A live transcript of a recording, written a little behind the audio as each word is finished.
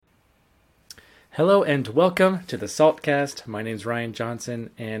Hello and welcome to the Saltcast. My name's Ryan Johnson,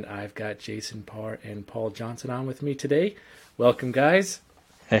 and I've got Jason Parr and Paul Johnson on with me today. Welcome, guys.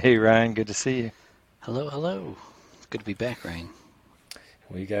 Hey Ryan, good to see you. Hello, hello. Good to be back, Ryan.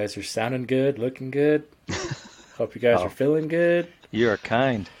 Well, you guys are sounding good, looking good. Hope you guys are feeling good. You are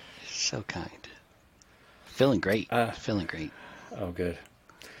kind. So kind. Feeling great. Feeling great. Oh, good.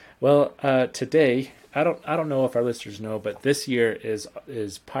 Well, today I don't know if our listeners know, but this year is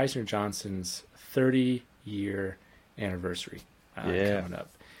Peisner Johnson's 30-year anniversary coming up,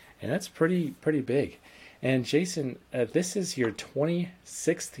 and that's pretty big. And Jason, this is your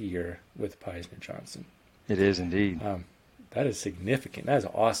 26th year with Peisner Johnson. It is indeed. That is significant. That is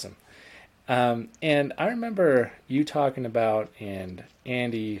awesome. And I remember you talking about, and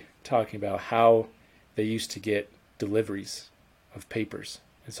Andy talking about how they used to get deliveries of papers.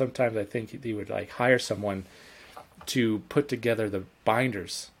 And sometimes I think they would hire someone to put together the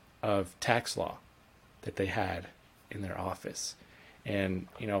binders of tax law that they had in their office. And,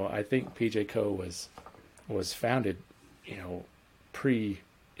 I think PJ Co. was founded,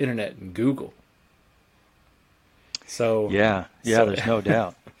 pre-internet and Google. So yeah, there's no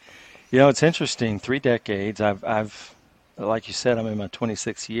doubt. It's interesting. 3 decades. I've, like you said, I'm in my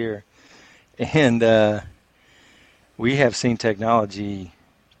 26th year, and we have seen technology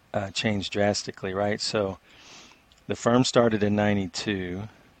change drastically, right? So the firm started in '92.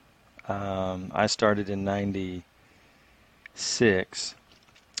 I started in '96,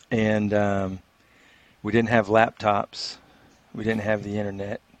 and we didn't have laptops. We didn't have the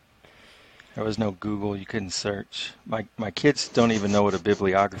internet. There was no Google. You couldn't search. My kids don't even know what a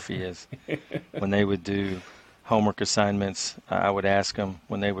bibliography is. When they would do homework assignments, I would ask them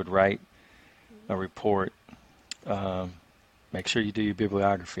when they would write a report, make sure you do your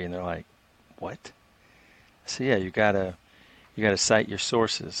bibliography, and they're like, "What?" So yeah, you gotta cite your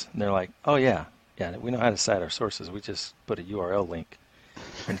sources, and they're like, "Oh yeah, we know how to cite our sources. We just put a URL link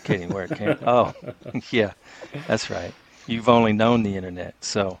indicating where it came." Oh, yeah, that's right. You've only known the internet,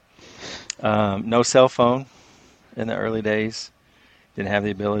 so no cell phone in the early days. Didn't have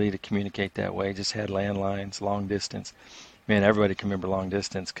the ability to communicate that way. Just had landlines, long distance. Man, everybody can remember long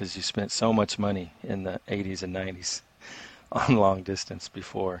distance because you spent so much money in the 80s and 90s on long distance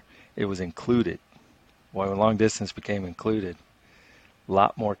before it was included. Well, when long distance became included, a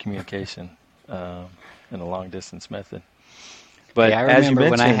lot more communication in the long distance method. But I as you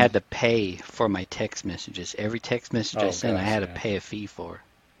remember when I mentioned, had to pay for my text messages. Every text message I sent, I had to pay a fee for.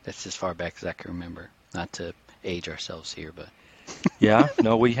 That's as far back as I can remember. Not to age ourselves here, but yeah,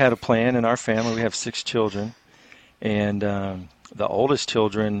 no, we had a plan in our family. We have 6 children, and the oldest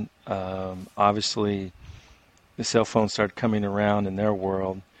children, obviously, the cell phones started coming around in their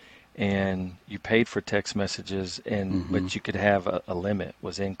world, and you paid for text messages, and but you could have a limit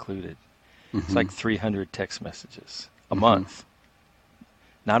was included. It's like 300 text messages a month,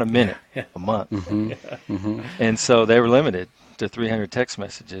 not a minute, a month. And so they were limited to 300 text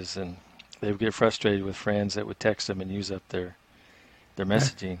messages, and they would get frustrated with friends that would text them and use up their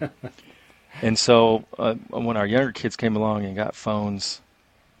messaging. And so when our younger kids came along and got phones,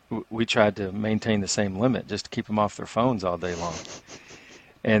 we tried to maintain the same limit just to keep them off their phones all day long.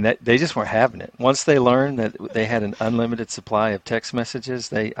 And they just weren't having it. Once they learned that they had an unlimited supply of text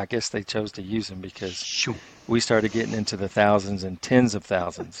messages, I guess they chose to use them because we started getting into the thousands and tens of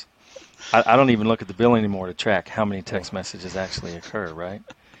thousands. I don't even look at the bill anymore to track how many text messages actually occur, right?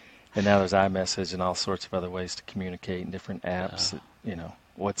 And now there's iMessage and all sorts of other ways to communicate in different apps,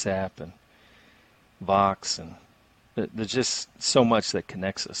 WhatsApp and Vox, and there's just so much that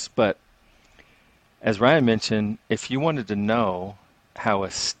connects us. But as Ryan mentioned, if you wanted to know how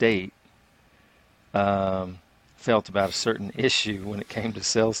a state felt about a certain issue when it came to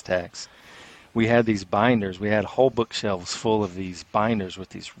sales tax, we had these binders. We had whole bookshelves full of these binders with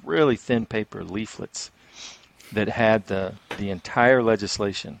these really thin paper leaflets that had the entire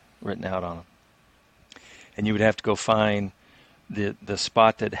legislation written out on them. And you would have to go find the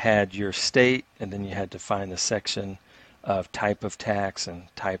spot that had your state, and then you had to find the section of type of tax and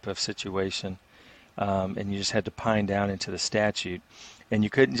type of situation. And you just had to pine down into the statute. And you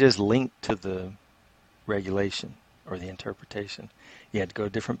couldn't just link to the regulation or the interpretation. You had to go to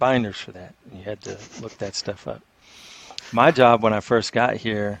different binders for that. And you had to look that stuff up. My job when I first got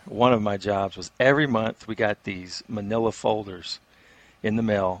here, one of my jobs was every month we got these manila folders in the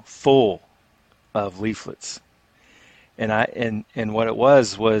mail full of leaflets. And what it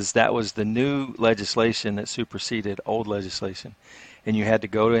was that was the new legislation that superseded old legislation. And you had to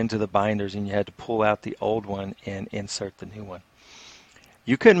go into the binders and you had to pull out the old one and insert the new one.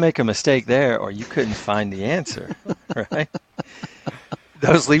 You couldn't make a mistake there, or you couldn't find the answer, right?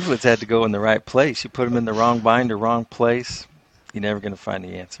 those leaflets had to go in the right place. You put them in the wrong binder, wrong place, you're never going to find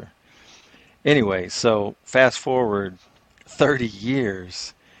the answer. Anyway, so fast forward 30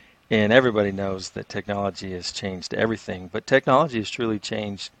 years, and everybody knows that technology has changed everything, but technology has truly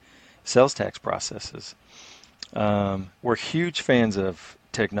changed sales tax processes. We're huge fans of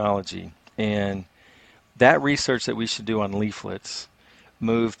technology, and that research that we should do on leaflets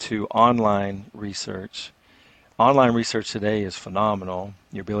moved to online research. Online research today is phenomenal.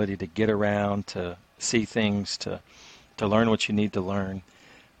 Your ability to get around, to see things, to learn what you need to learn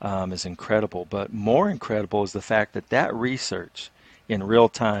is incredible. But more incredible is the fact that that research in real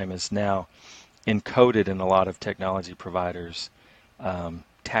time is now encoded in a lot of technology providers'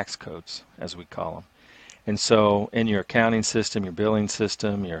 tax codes, as we call them. And so in your accounting system, your billing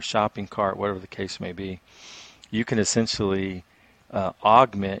system, your shopping cart, whatever the case may be, you can essentially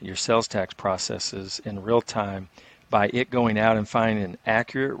augment your sales tax processes in real time by it going out and finding an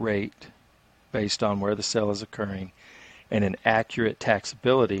accurate rate based on where the sale is occurring and an accurate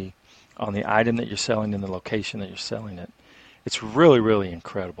taxability on the item that you're selling and the location that you're selling it. It's really, really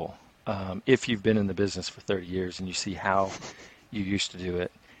incredible if you've been in the business for 30 years and you see how you used to do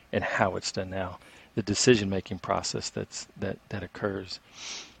it and how it's done now, the decision-making process that occurs.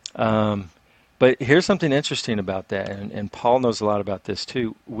 But here's something interesting about that, and Paul knows a lot about this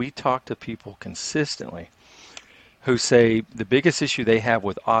too. We talk to people consistently who say the biggest issue they have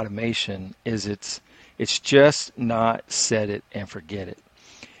with automation is it's just not set it and forget it.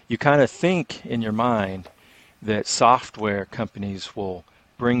 You kind of think in your mind that software companies will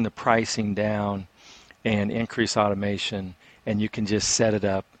bring the pricing down and increase automation, and you can just set it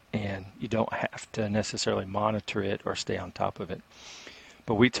up and you don't have to necessarily monitor it or stay on top of it.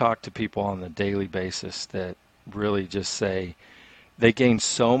 But we talk to people on a daily basis that really just say they gain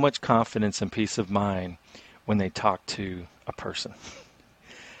so much confidence and peace of mind when they talk to a person.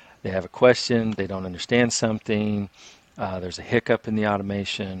 They have a question, they don't understand something, there's a hiccup in the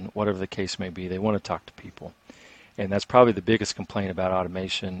automation, whatever the case may be, they want to talk to people. And that's probably the biggest complaint about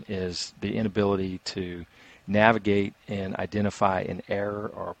automation is the inability to navigate and identify an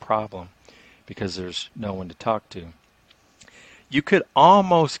error or a problem because there's no one to talk to. You could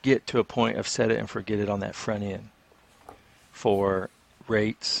almost get to a point of set it and forget it on that front end for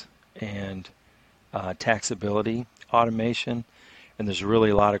rates and taxability automation, and there's really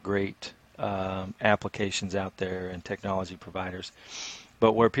a lot of great applications out there and technology providers.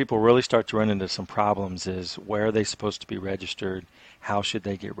 But where people really start to run into some problems is where are they supposed to be registered, how should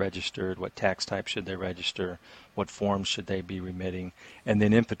they get registered, what tax type should they register, what forms should they be remitting, and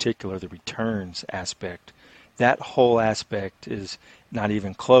then in particular the returns aspect. That whole aspect is not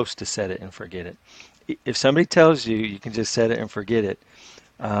even close to set it and forget it. If somebody tells you you can just set it and forget it,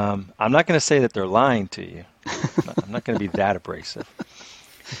 I'm not going to say that they're lying to you. I'm not going to be that abrasive.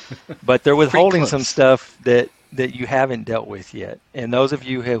 But they're withholding some stuff that you haven't dealt with yet. And those of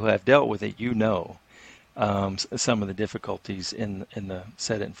you who have dealt with it, you know some of the difficulties in the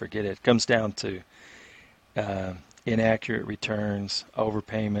set it and forget it. It comes down to inaccurate returns,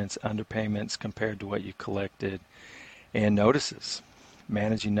 overpayments, underpayments compared to what you collected, and notices,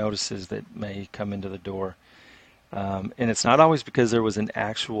 managing notices that may come into the door. And it's not always because there was an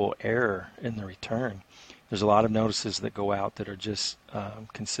actual error in the return. There's a lot of notices that go out that are just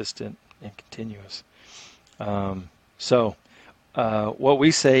consistent and continuous. So what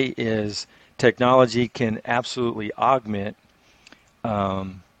we say is technology can absolutely augment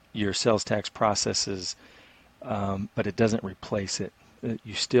your sales tax processes, but it doesn't replace it.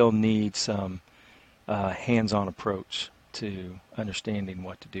 You still need some hands-on approach to understanding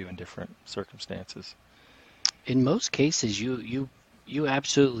what to do in different circumstances. In most cases, you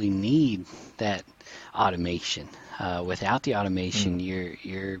absolutely need that automation. Without the automation,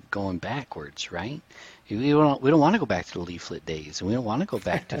 you're going backwards, right? We don't want to go back to the leaflet days, and we don't want to go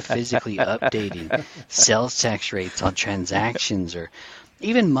back to physically updating sales tax rates on transactions or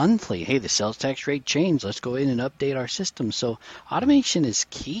even monthly. Hey, the sales tax rate changed. Let's go in and update our system. So automation is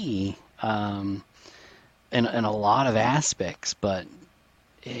key in a lot of aspects, but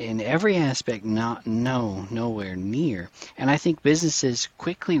in every aspect, nowhere near. And I think businesses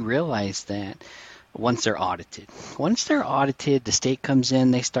quickly realize that once they're audited. Once they're audited, the state comes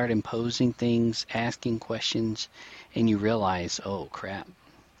in, they start imposing things, asking questions, and you realize, oh, crap.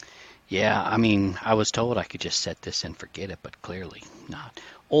 Yeah, I mean, I was told I could just set this and forget it, but clearly not.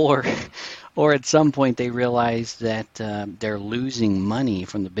 Or at some point they realize that they're losing money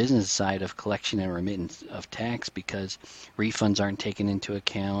from the business side of collection and remittance of tax because refunds aren't taken into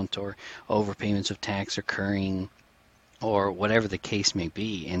account or overpayments of tax occurring. or whatever the case may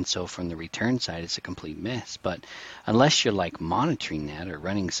be. And so from the return side, it's a complete mess. But unless you're like monitoring that or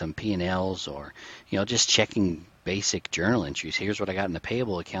running some P&Ls or, just checking basic journal entries, here's what I got in the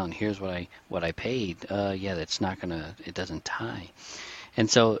payable account, and here's what I paid. It doesn't tie. And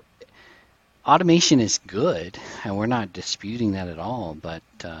so automation is good, and we're not disputing that at all, but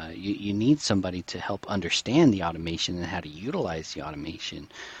you need somebody to help understand the automation and how to utilize the automation,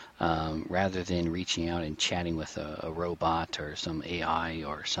 rather than reaching out and chatting with a robot or some AI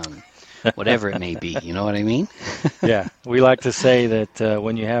or some whatever it may be. You know what I mean? Yeah, we like to say that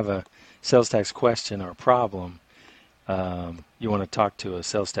when you have a sales tax question or problem, you want to talk to a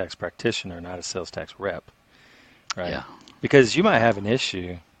sales tax practitioner, not a sales tax rep, right? Yeah. Because you might have an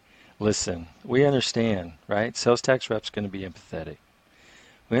issue. Listen, we understand, right? Sales tax rep's going to be empathetic.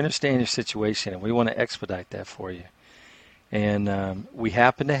 We understand your situation, and we want to expedite that for you. And we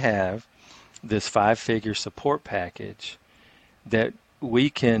happen to have this 5-figure support package that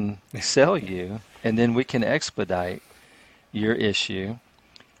we can sell you, and then we can expedite your issue.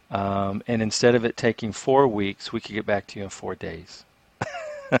 And instead of it taking 4 weeks, we could get back to you in 4 days.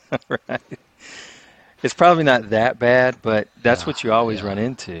 Right? It's probably not that bad, but that's what you always run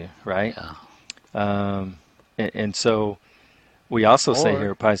into, right? Yeah. And so we also say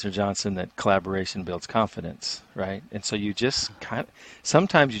here at Peisner Johnson that collaboration builds confidence, right? And so you just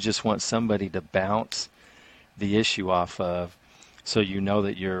sometimes you just want somebody to bounce the issue off of, so you know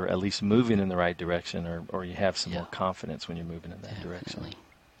that you're at least moving in the right direction, or you have some more confidence when you're moving in that direction.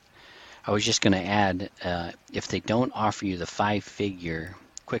 I was just going to add, if they don't offer you the 5-figure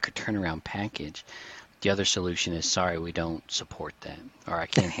quicker turnaround package, the other solution is, sorry, we don't support that, or I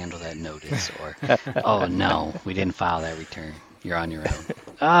can't handle that notice, or, oh no, we didn't file that return. You're on your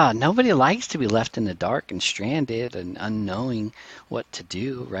own. Nobody likes to be left in the dark and stranded and unknowing what to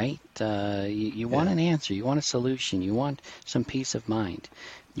do, right? You want an answer. You want a solution. You want some peace of mind.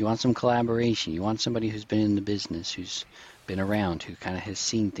 You want some collaboration. You want somebody who's been in the business, who's been around, who kind of has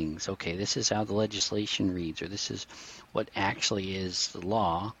seen things. Okay, this is how the legislation reads, or this is what actually is the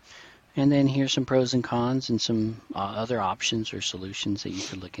law. And then here's some pros and cons and some other options or solutions that you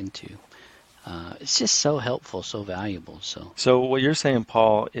could look into. It's just so helpful, so valuable. So what you're saying,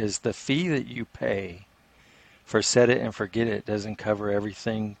 Paul, is the fee that you pay for set it and forget it doesn't cover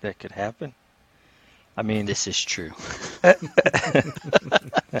everything that could happen? I mean, this is true.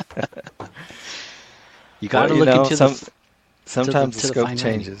 You got to look into sometimes the scope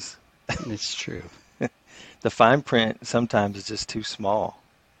changes. It's true. The fine print sometimes is just too small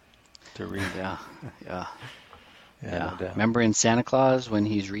to read. Yeah. No doubt. Remember in Santa Claus when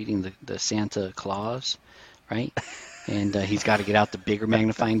he's reading the Santa Claus, right? And he's got to get out the bigger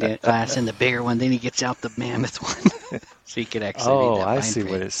magnifying glass and the bigger one. Then he gets out the mammoth one, so he could actually read that I fine see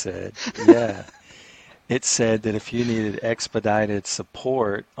print. what it said. Yeah. It said that if you needed expedited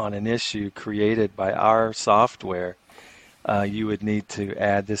support on an issue created by our software, you would need to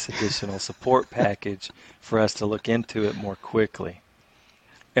add this additional support package for us to look into it more quickly.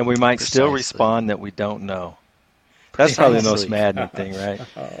 And we might still respond that we don't know. That's probably the most maddening thing, right?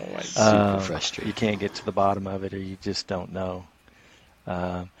 Super frustrating. You can't get to the bottom of it, or you just don't know.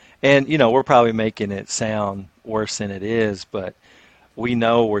 And, we're probably making it sound worse than it is, but we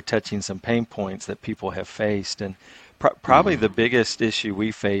know we're touching some pain points that people have faced. And probably the biggest issue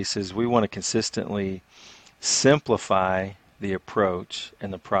we face is we want to consistently simplify the approach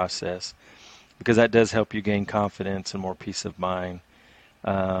and the process, because that does help you gain confidence and more peace of mind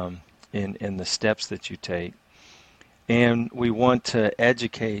in the steps that you take. And we want to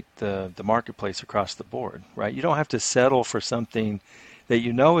educate the marketplace across the board, right? You don't have to settle for something that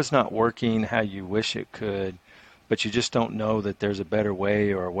you know is not working how you wish it could, but you just don't know that there's a better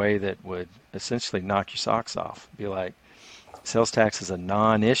way, or a way that would essentially knock your socks off. Be like, sales tax is a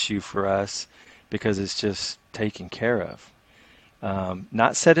non-issue for us because it's just taken care of.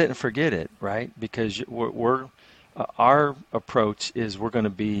 Not set it and forget it, right? Because our approach is we're going to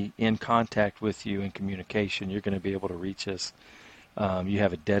be in contact with you in communication. You're going to be able to reach us. You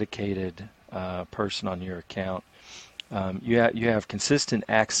have a dedicated person on your account. You have consistent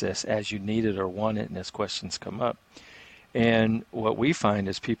access as you need it or want it, and as questions come up. And what we find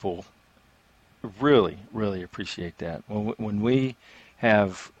is people really, really appreciate that. When we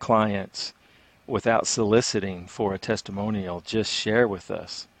have clients, without soliciting for a testimonial, just share with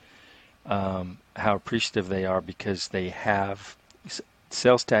us how appreciative they are, because they have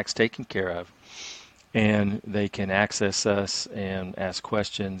sales tax taken care of, and they can access us and ask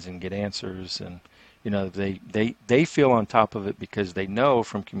questions and get answers, and they feel on top of it because they know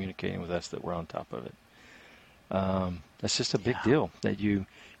from communicating with us that we're on top of it. That's just a big deal that you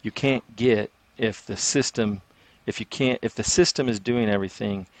can't get if the system if the system is doing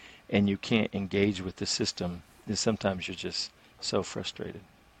everything and you can't engage with the system, then sometimes you're just so frustrated.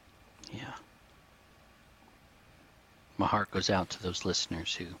 Yeah. My heart goes out to those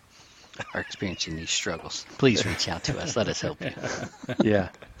listeners who are experiencing these struggles. Please reach out to us. Let us help you. Yeah.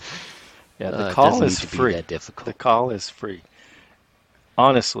 Yeah, the It call doesn't is need to be free. that difficult. The call is free.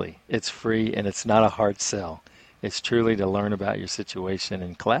 Honestly, it's free and it's not a hard sell. It's truly to learn about your situation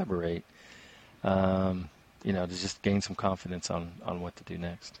and collaborate, to just gain some confidence on what to do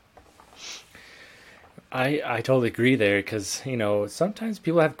next. I totally agree there because, sometimes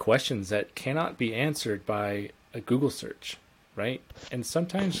people have questions that cannot be answered by a Google search, right? And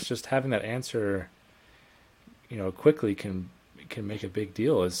sometimes just having that answer, quickly can make a big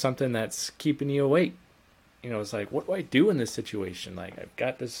deal. It's something that's keeping you awake. It's like, what do I do in this situation? Like, I've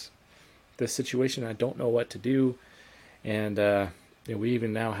got this situation, I don't know what to do. And we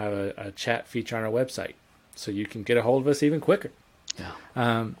even now have a chat feature on our website, so you can get a hold of us even quicker.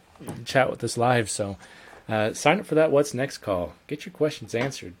 Yeah. Chat with us live. So sign up for that What's Next call. Get your questions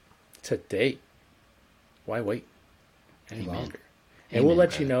answered today. Why wait any Amen. longer? And Amen, we'll let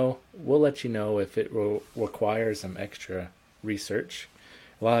brother. you know. We'll let you know if it will require some extra research.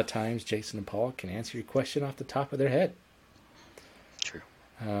 A lot of times, Jason and Paul can answer your question off the top of their head. True.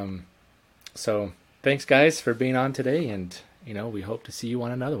 So thanks, guys, for being on today, and we hope to see you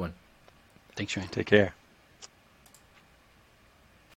on another one. Thanks, Ryan. Take care.